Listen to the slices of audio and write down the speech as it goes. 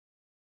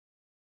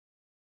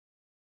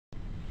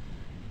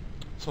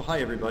So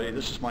hi everybody,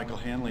 this is Michael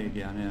Hanley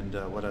again,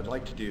 and what I'd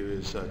like to do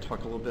is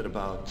talk a little bit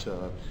about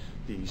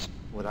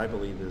what I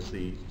believe is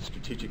the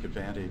strategic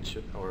advantage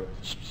or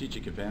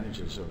strategic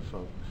advantages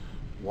of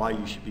why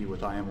you should be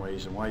with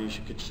IonWays and why you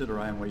should consider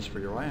IonWays for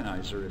your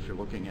ionizer if you're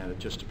looking at it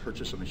just to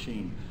purchase a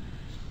machine.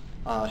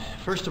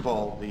 First of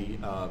all,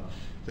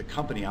 the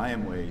company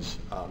IonWays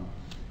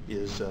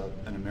is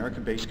an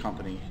American-based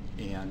company,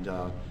 and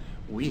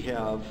we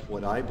have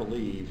what I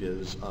believe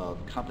is a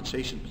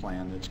compensation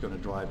plan that's going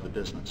to drive the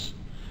business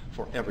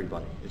for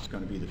everybody. It's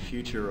going to be the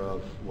future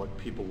of what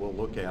people will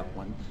look at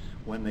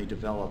when they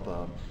develop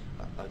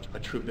a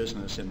true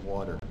business in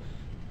water.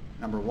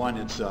 Number one,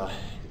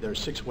 there are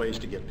 6 ways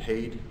to get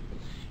paid,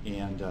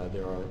 and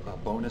there are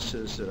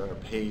bonuses that are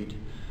paid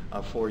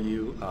for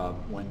you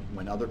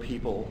when other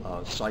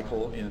people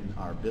cycle in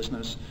our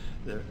business.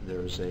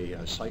 There's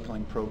a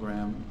cycling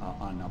program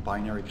on a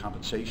binary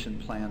compensation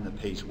plan that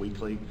pays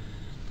weekly.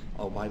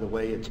 Oh, by the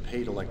way, it's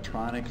paid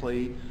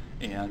electronically,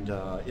 and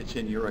it's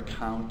in your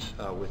account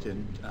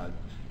within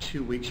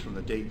 2 weeks from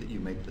the date that you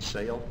make the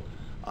sale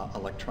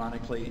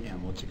electronically.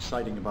 And what's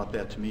exciting about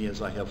that to me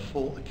is I have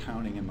full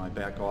accounting in my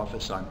back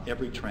office on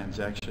every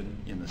transaction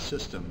in the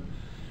system,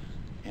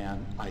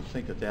 and I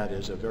think that that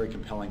is a very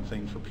compelling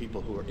thing for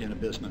people who are in a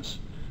business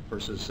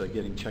versus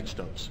getting check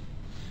stubs.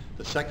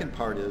 The second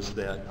part is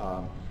that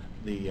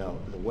the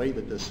way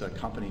that this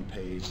company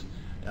pays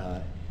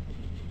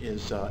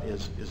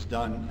is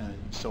done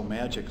so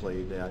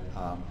magically that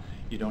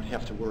you don't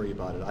have to worry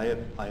about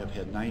it. I have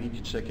had 90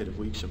 consecutive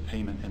weeks of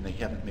payment, and they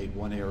haven't made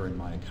one error in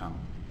my account.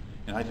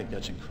 And I think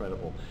that's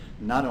incredible.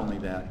 Not only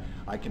that,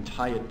 I can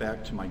tie it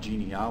back to my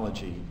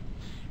genealogy,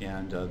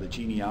 and the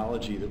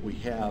genealogy that we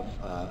have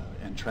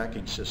and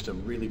tracking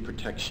system really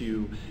protects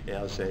you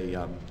as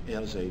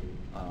a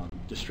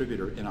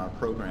distributor in our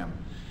program.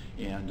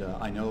 And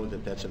I know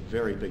that that's a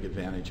very big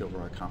advantage over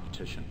our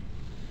competition.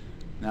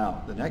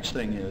 Now, the next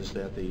thing is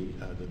that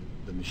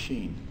the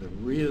machine, the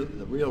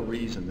real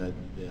reason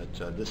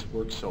that this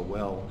works so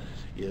well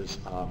is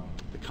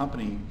the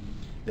company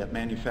that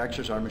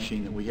manufactures our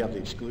machine that we have the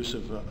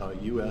exclusive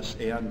U.S.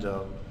 and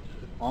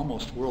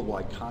almost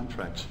worldwide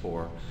contracts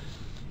for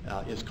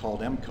is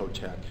called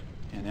Emcotech.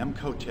 And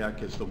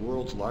Emcotech is the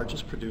world's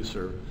largest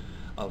producer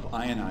of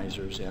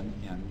ionizers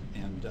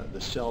and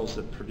the cells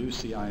that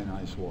produce the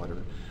ionized water.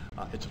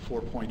 It's a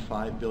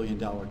 $4.5 billion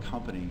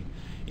company,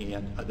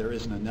 and there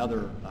isn't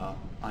another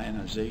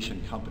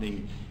ionization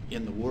company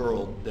in the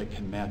world that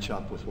can match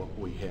up with what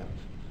we have.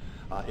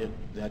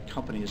 That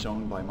company is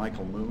owned by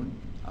Michael Moon.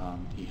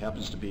 He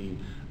happens to be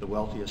the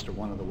wealthiest or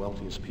one of the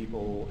wealthiest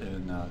people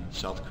in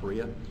South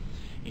Korea,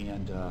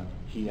 and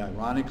he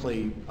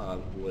ironically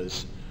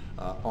was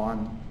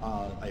on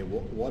a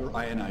water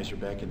ionizer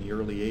back in the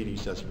early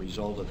 80s as a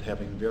result of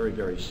having very,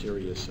 very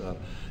serious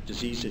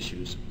disease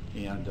issues.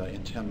 And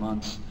in 10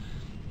 months,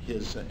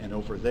 and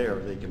over there,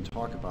 they can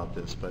talk about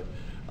this, but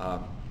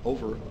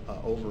over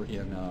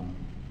in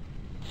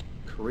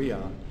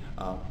Korea,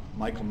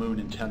 Michael Moon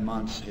in 10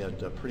 months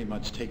had pretty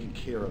much taken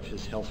care of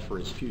his health for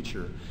his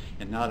future.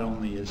 And not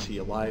only is he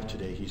alive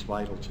today, he's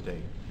vital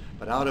today.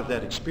 But out of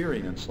that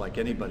experience, like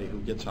anybody who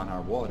gets on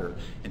our water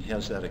and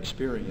has that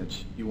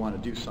experience, you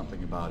want to do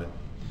something about it.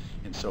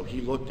 And so he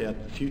looked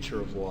at the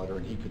future of water,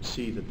 and he could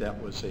see that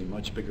that was a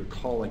much bigger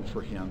calling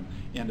for him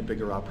and a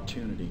bigger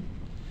opportunity.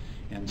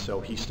 And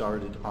so he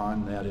started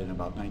on that in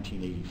about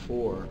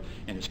 1984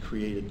 and has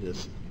created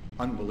this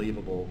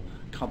unbelievable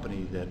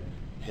company that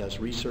has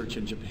research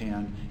in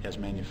Japan, has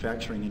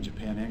manufacturing in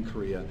Japan and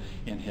Korea,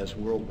 and has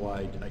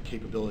worldwide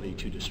capability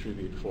to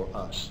distribute for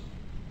us.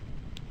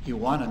 You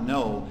want to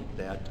know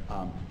that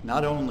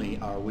not only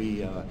are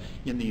we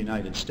in the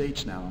United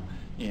States now,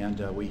 and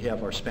we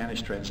have our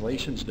Spanish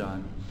translations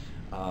done,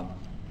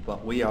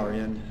 but we're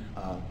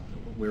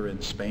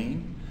in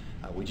Spain.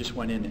 We just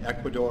went into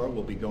Ecuador.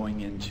 We'll be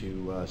going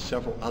into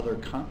several other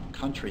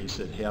countries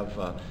that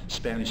have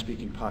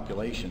Spanish-speaking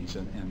populations,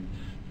 and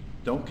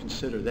don't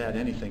consider that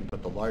anything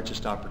but the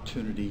largest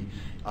opportunity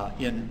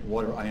in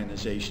water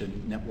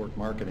ionization network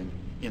marketing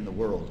in the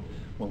world.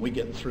 When we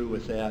get through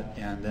with that,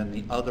 and then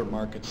the other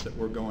markets that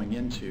we're going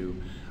into,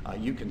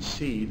 you can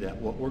see that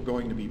what we're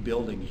going to be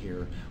building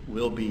here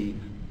will be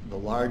the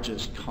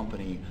largest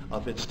company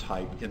of its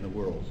type in the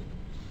world.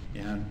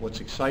 And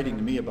what's exciting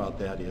to me about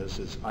that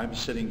is I'm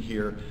sitting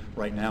here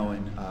right now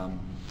in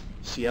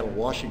Seattle,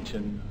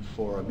 Washington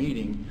for a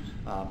meeting.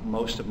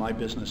 Most of my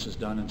business is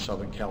done in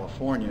Southern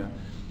California,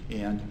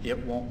 and it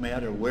won't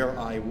matter where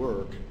I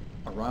work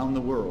around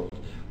the world,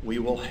 we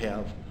will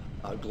have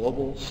a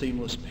global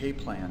seamless pay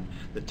plan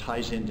that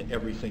ties into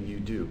everything you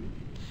do.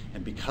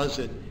 And because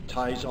it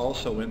ties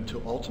also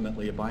into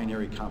ultimately a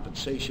binary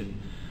compensation,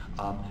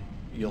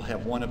 you'll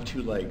have one of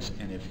 2 legs.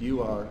 And if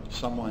you are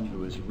someone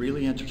who is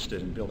really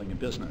interested in building a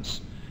business,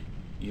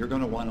 you're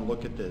going to want to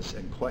look at this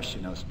and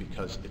question us,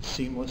 because it's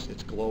seamless,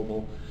 it's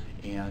global,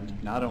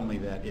 and not only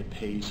that, it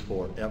pays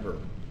forever.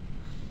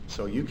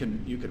 So you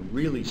can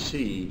really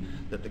see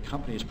that the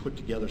company has put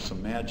together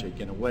some magic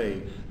in a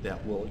way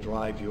that will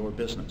drive your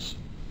business.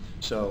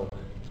 So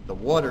The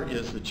water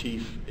is the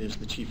chief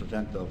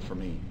event, though, for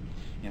me.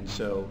 And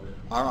so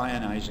our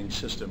ionizing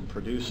system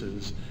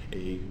produces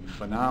a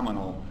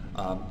phenomenal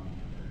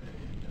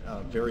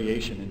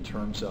variation in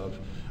terms of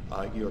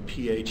your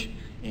pH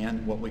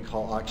and what we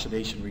call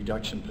oxidation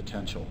reduction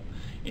potential.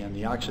 And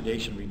the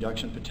oxidation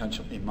reduction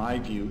potential, in my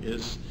view,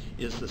 is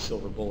the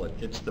silver bullet.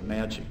 It's the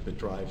magic that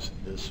drives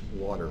this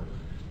water.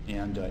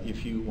 And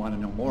if you want to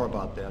know more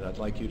about that, I'd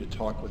like you to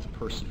talk with the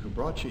person who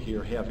brought you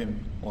here, have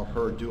him or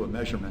her do a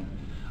measurement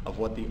of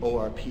what the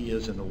ORP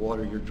is in the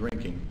water you're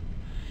drinking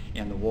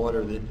and the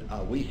water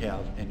that we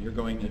have, and you're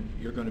going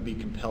to be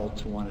compelled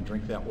to want to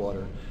drink that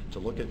water, to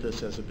look at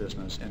this as a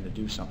business, and to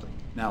do something.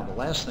 Now, the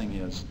last thing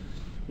is,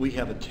 we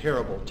have a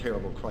terrible,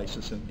 terrible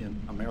crisis in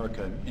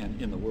America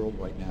and in the world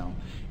right now,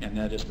 and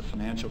that is the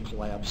financial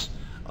collapse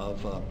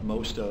of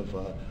most of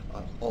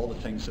all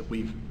the things that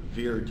we've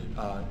veered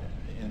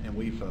and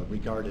we've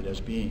regarded as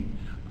being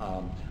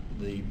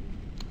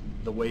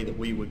the way that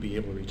we would be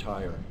able to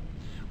retire.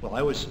 Well,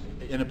 I was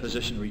in a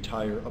position to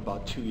retire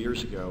about 2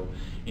 years ago,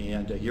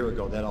 and a year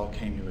ago that all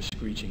came to a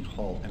screeching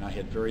halt, and I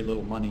had very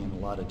little money and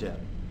a lot of debt.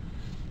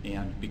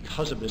 And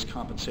because of this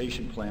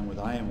compensation plan with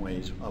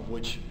IonWays, of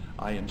which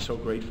I am so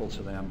grateful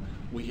to them,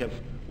 we have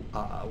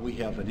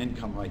an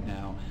income right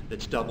now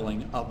that's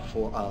doubling up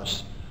for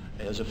us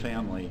as a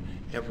family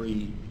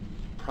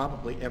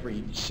probably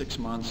every 6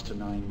 months to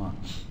 9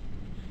 months.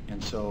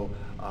 And so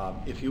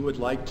if you would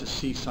like to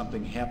see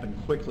something happen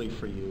quickly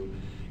for you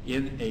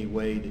in a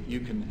way that you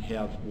can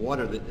have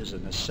water that is a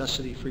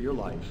necessity for your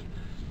life,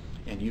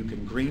 and you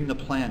can green the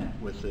planet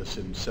with this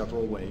in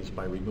several ways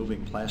by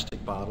removing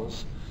plastic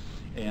bottles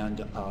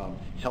and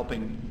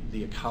helping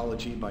the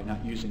ecology by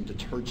not using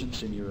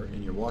detergents in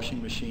your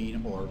washing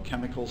machine or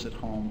chemicals at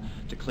home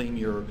to clean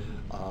your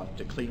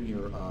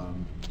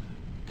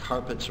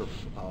carpets or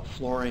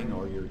flooring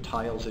or your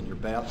tiles in your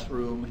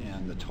bathroom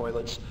and the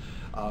toilets.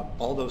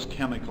 All those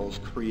chemicals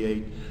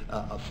create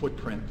a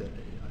footprint that,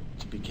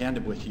 to be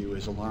candid with you,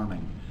 is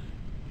alarming,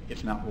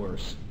 if not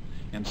worse.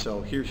 And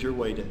so here's your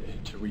way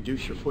to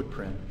reduce your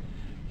footprint.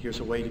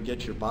 Here's a way to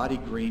get your body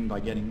green by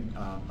getting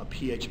a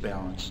pH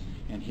balance.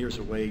 And here's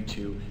a way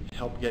to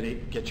help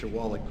get your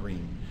wallet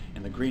green.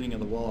 And the greening of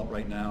the wallet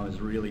right now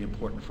is really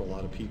important for a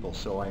lot of people.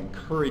 So I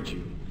encourage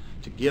you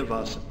to give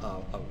us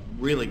a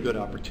really good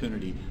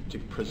opportunity to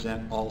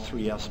present all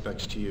three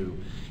aspects to you.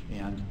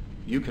 And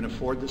you can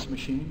afford this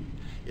machine.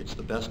 It's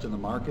the best in the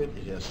market.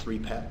 It has 3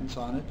 patents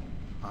on it.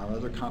 Our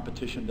other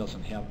competition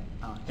doesn't have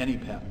any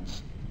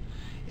patents.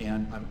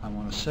 And I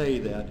want to say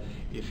that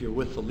if you're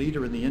with the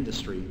leader in the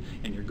industry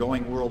and you're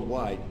going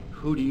worldwide,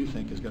 who do you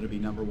think is going to be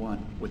 #1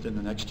 within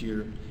the next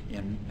year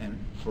and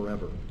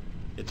forever?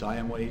 It's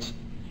IonWays,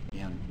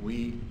 and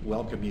we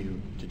welcome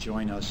you to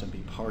join us and be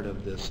part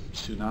of this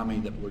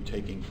tsunami that we're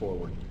taking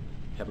forward.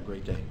 Have a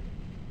great day.